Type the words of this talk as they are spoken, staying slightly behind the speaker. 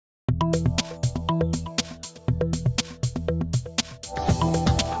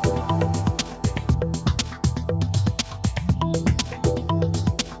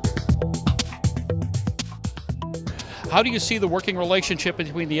How do you see the working relationship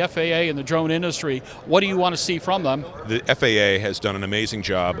between the FAA and the drone industry? What do you want to see from them? The FAA has done an amazing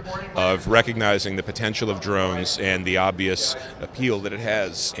job of recognizing the potential of drones and the obvious appeal that it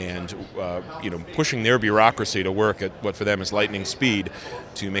has, and pushing their bureaucracy to work at what for them is lightning speed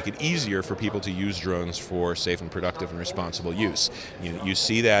to make it easier for people to use drones for safe and productive and responsible use. You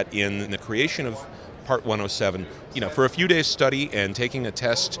see that in the creation of Part 107, for a few days study and taking a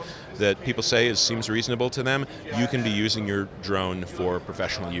test that people say seems reasonable to them, you can be using your drone for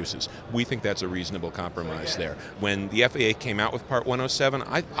professional uses. We think that's a reasonable compromise there. When the FAA came out with Part 107,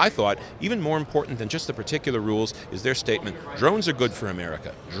 I thought even more important than just the particular rules is their statement, drones are good for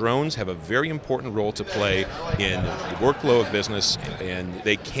America. Drones have a very important role to play in the workflow of business, and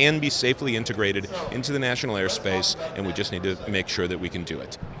they can be safely integrated into the national airspace, and we just need to make sure that we can do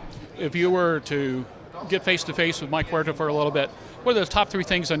it. If you were to get face-to-face with Mike Huerta for a little bit, what are the top 3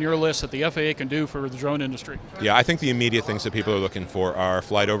 things on your list that the FAA can do for the drone industry? Yeah, I think the immediate things that people are looking for are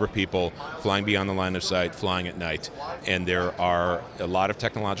flight over people, flying beyond the line of sight, flying at night. And there are a lot of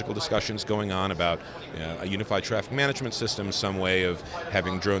technological discussions going on about a unified traffic management system, some way of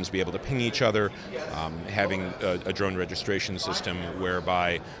having drones be able to ping each other, having a drone registration system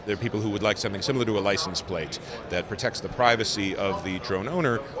whereby there are people who would like something similar to a license plate that protects the privacy of the drone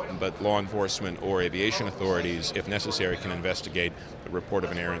owner, but law enforcement or aviation authorities, if necessary, can investigate the report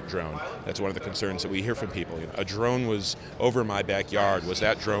of an errant drone. That's one of the concerns that we hear from people. A drone was over my backyard. Was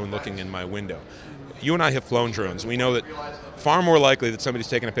that drone looking in my window? You and I have flown drones. We know that far more likely that somebody's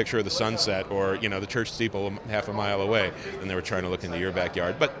taking a picture of the sunset or the church steeple half a mile away than they were trying to look into your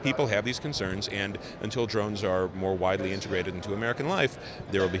backyard. But people have these concerns, and until drones are more widely integrated into American life,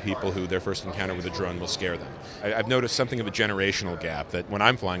 there will be people who their first encounter with a drone will scare them. I've noticed something of a generational gap, that when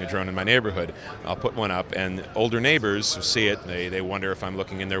I'm flying a drone in my neighborhood, I'll put one up, and older neighbors see it, they wonder if I'm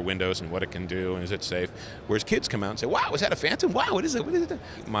looking in their windows and what it can do and is it safe. Whereas kids come out and say, wow, is that a Phantom? Wow, what is it? What is it?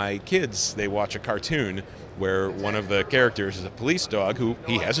 My kids, they watch a cartoon where one of the characters is a police dog who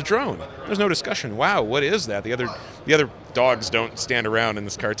he has a drone. There's no discussion. Wow, what is that? The other dogs don't stand around in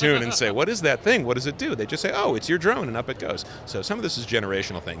this cartoon and say, what is that thing? What does it do? They just say, oh, it's your drone, and up it goes. So some of this is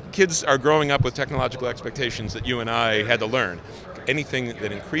generational thing. Kids are growing up with technological expectations that you and I had to learn. Anything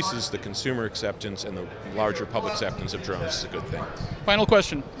that increases the consumer acceptance and the larger public acceptance of drones is a good thing. Final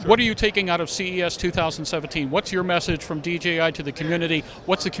question. Sure. What are you taking out of CES 2017? What's your message from DJI to the community?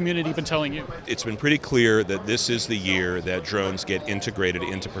 What's the community been telling you? It's been pretty clear that this is the year that drones get integrated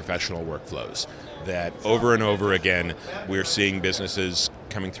into professional workflows. That over and over again, we're seeing businesses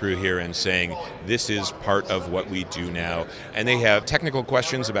coming through here and saying, this is part of what we do now. And they have technical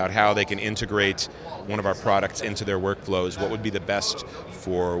questions about how they can integrate one of our products into their workflows, what would be the best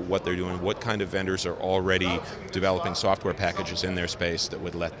for what they're doing, what kind of vendors are already developing software packages in their space that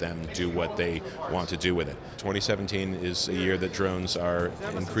would let them do what they want to do with it. 2017 is a year that drones are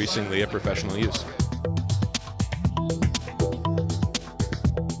increasingly a professional use.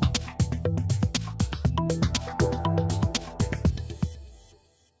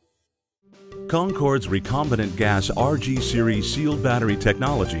 Concorde's recombinant gas RG series sealed battery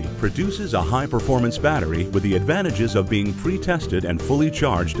technology produces a high-performance battery with the advantages of being pre-tested and fully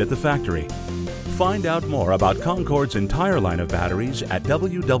charged at the factory. Find out more about Concorde's entire line of batteries at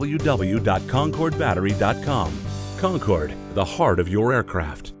www.concordebattery.com. Concorde, the heart of your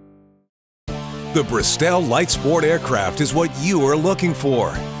aircraft. The Bristol Light Sport aircraft is what you are looking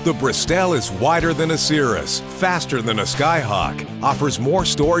for. The Bristol is wider than a Cirrus, faster than a Skyhawk, offers more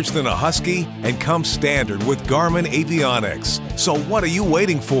storage than a Husky, and comes standard with Garmin avionics. So what are you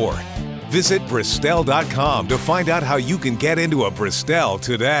waiting for? Visit Bristol.com to find out how you can get into a Bristol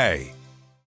today.